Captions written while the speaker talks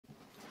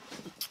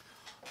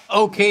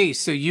Okay,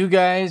 so you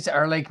guys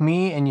are like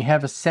me and you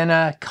have a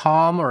Sena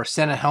Com or a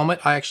Sena helmet.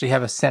 I actually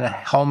have a Sena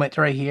helmet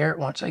right here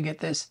once I get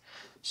this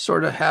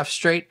sort of half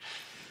straight.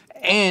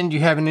 And you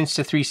have an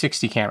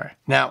Insta360 camera.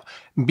 Now,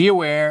 be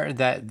aware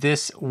that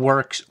this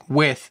works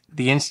with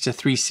the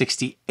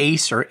Insta360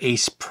 Ace or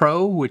Ace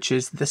Pro, which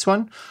is this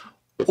one,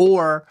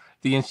 or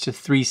the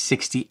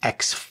Insta360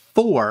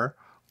 X4,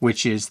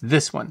 which is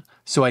this one.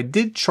 So I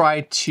did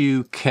try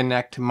to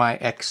connect my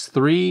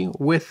X3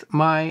 with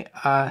my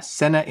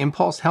Sena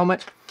Impulse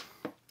helmet,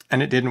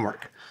 and it didn't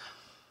work.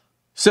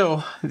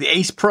 So the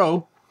Ace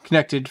Pro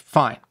connected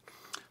fine.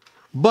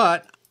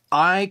 But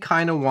I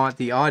kind of want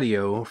the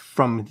audio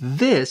from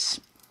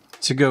this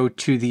to go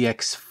to the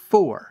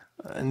X4.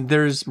 And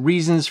there's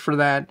reasons for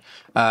that.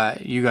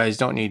 You guys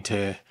don't need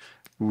to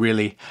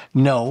really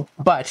know,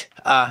 but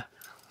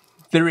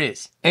there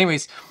is.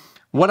 Anyways,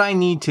 what I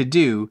need to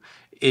do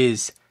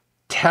is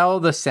tell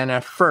the Sena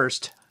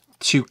first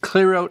to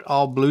clear out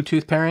all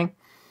Bluetooth pairing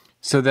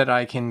so that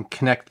I can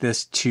connect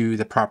this to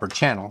the proper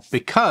channel.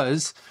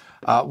 Because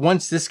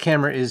once this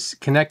camera is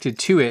connected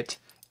to it,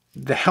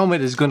 the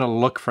helmet is going to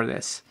look for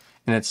this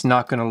and it's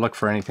not going to look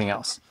for anything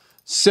else.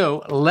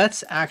 So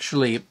let's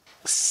actually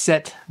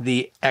set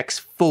the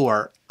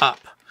X4 up.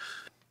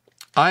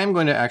 I'm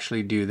going to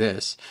actually do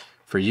this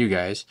for you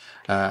guys.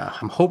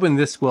 I'm hoping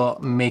this will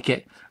make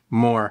it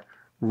more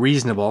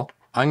reasonable.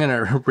 I'm going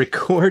to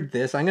record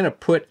this. I'm going to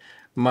put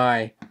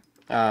my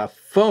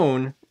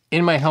phone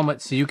in my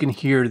helmet so you can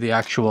hear the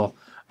actual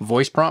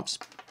voice prompts.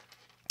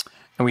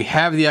 And we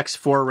have the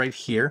X4 right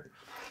here.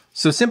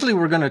 So simply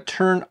we're going to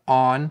turn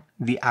on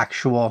the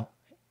actual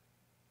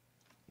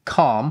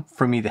comm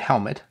for me, the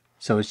helmet.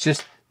 So it's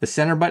just the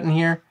center button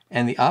here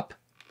and the up.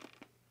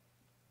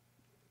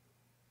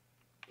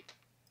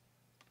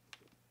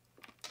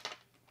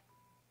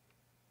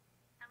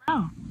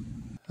 Hello.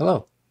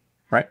 Hello.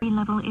 Right? Battery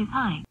level is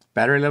high.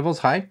 Battery level is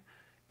high.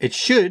 It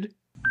should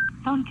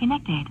Phone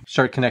connected.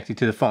 start connecting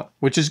to the phone,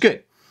 which is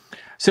good.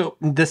 So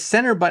the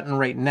center button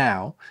right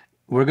now,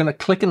 we're going to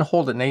click and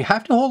hold it. Now you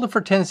have to hold it for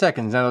 10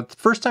 seconds. Now the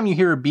first time you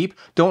hear a beep,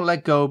 don't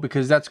let go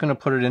because that's going to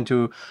put it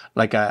into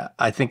like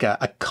I think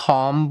a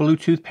calm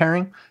Bluetooth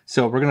pairing.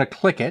 So we're going to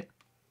click it.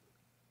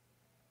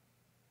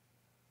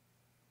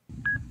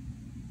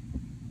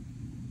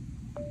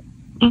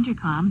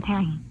 Intercom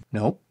pairing.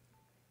 Nope.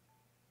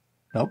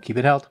 Nope, keep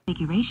it held.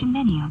 Configuration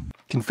menu.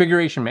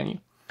 Configuration menu.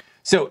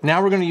 So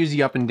now we're going to use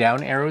the up and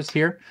down arrows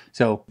here.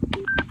 So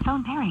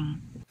Phone pairing.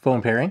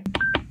 phone pairing,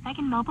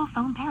 Second mobile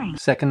phone pairing.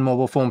 second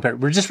mobile phone pairing.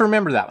 Just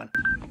remember that one.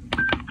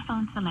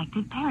 Phone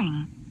selected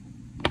pairing.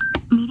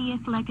 Media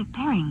selected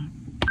pairing.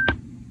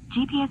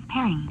 GPS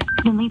pairing.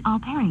 Delete all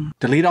pairing.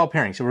 Delete all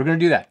pairing. So we're going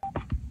to do that.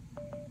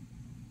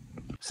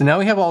 So now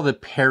we have all the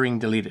pairing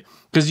deleted.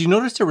 Because you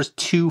notice there was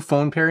two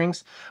phone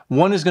pairings.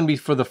 One is going to be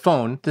for the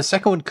phone. The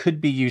second one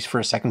could be used for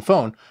a second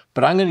phone,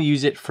 but I'm going to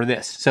use it for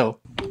this. So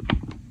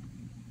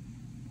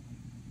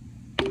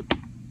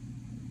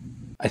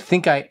I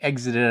think I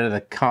exited out of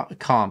the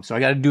comm, so I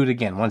got to do it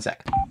again. One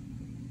sec.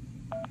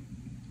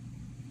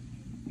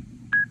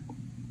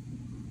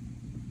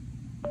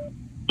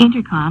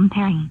 Intercom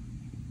pairing.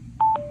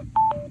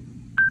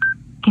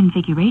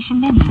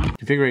 Configuration menu.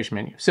 Configuration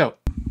menu. So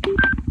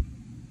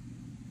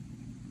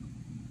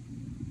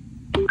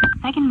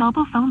Second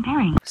mobile phone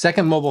pairing.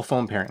 second mobile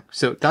phone pairing.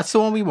 So that's the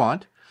one we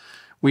want.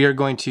 We are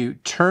going to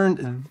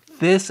turn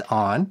this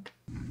on.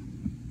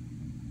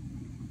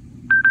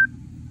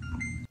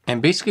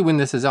 And basically when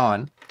this is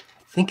on,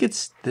 I think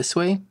it's this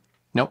way.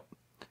 Nope.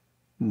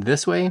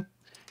 This way.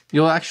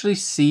 You'll actually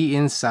see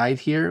inside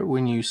here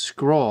when you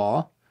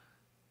scroll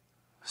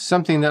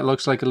something that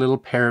looks like a little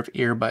pair of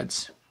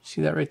earbuds.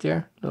 See that right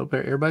there? A little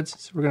pair of earbuds.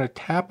 So we're going to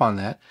tap on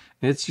that.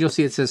 And you'll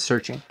see it says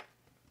searching.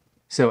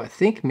 So I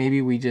think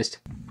maybe we just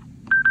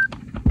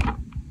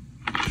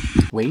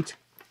wait,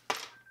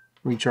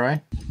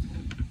 retry.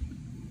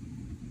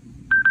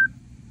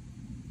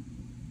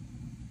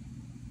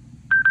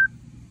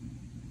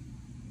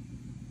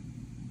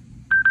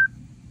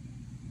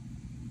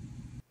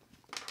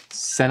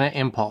 Sena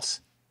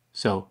Impulse.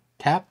 So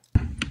tap.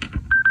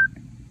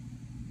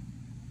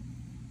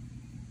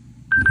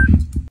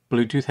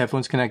 Bluetooth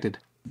headphones connected.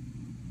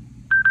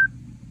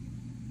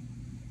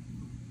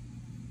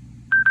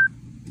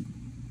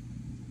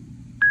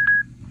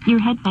 Your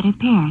headset is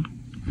paired.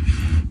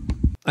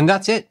 And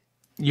that's it.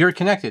 You're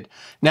connected.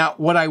 Now,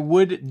 what I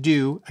would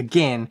do,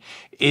 again,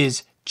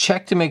 is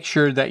check to make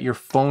sure that your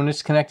phone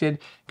is connected,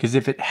 because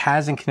if it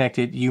hasn't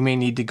connected, you may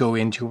need to go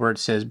into where it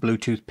says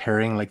Bluetooth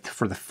pairing, like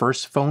for the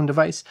first phone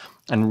device,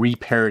 and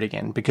repair it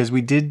again, because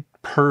we did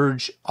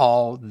purge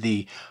all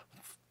the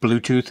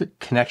Bluetooth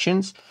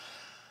connections.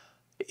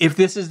 If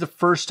this is the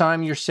first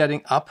time you're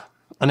setting up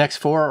an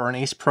X4 or an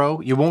Ace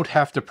Pro, you won't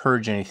have to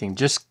purge anything.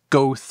 Just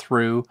go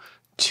through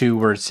to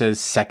where it says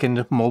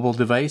second mobile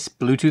device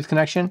Bluetooth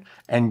connection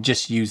and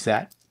just use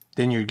that.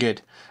 Then you're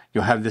good.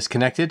 You'll have this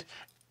connected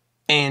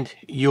and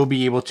you'll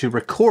be able to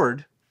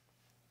record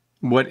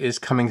what is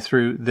coming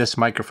through this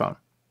microphone.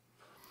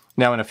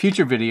 Now in a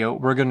future video,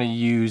 we're going to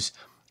use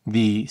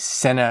the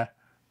Sena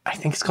I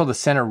think it's called the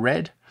Sena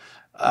Red,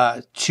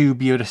 to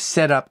be able to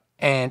set up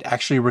and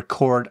actually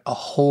record a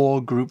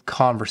whole group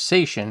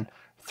conversation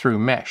through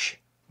mesh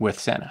with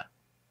Sena.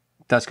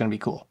 That's going to be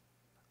cool.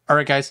 All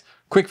right, guys,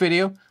 quick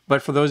video,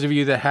 but for those of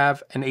you that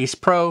have an Ace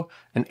Pro,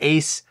 an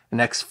Ace, an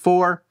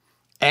X4,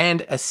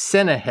 and a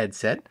Sena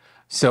headset,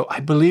 so I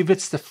believe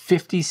it's the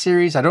 50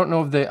 series. I don't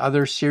know if the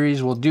other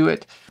series will do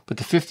it, but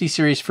the 50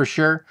 series for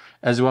sure,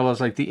 as well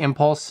as like the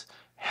Impulse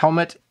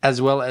helmet,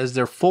 as well as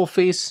their full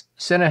face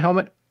Sena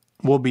helmet,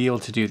 will be able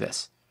to do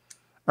this.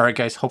 All right,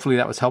 guys, hopefully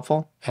that was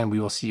helpful, and we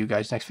will see you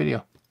guys next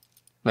video.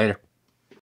 Later.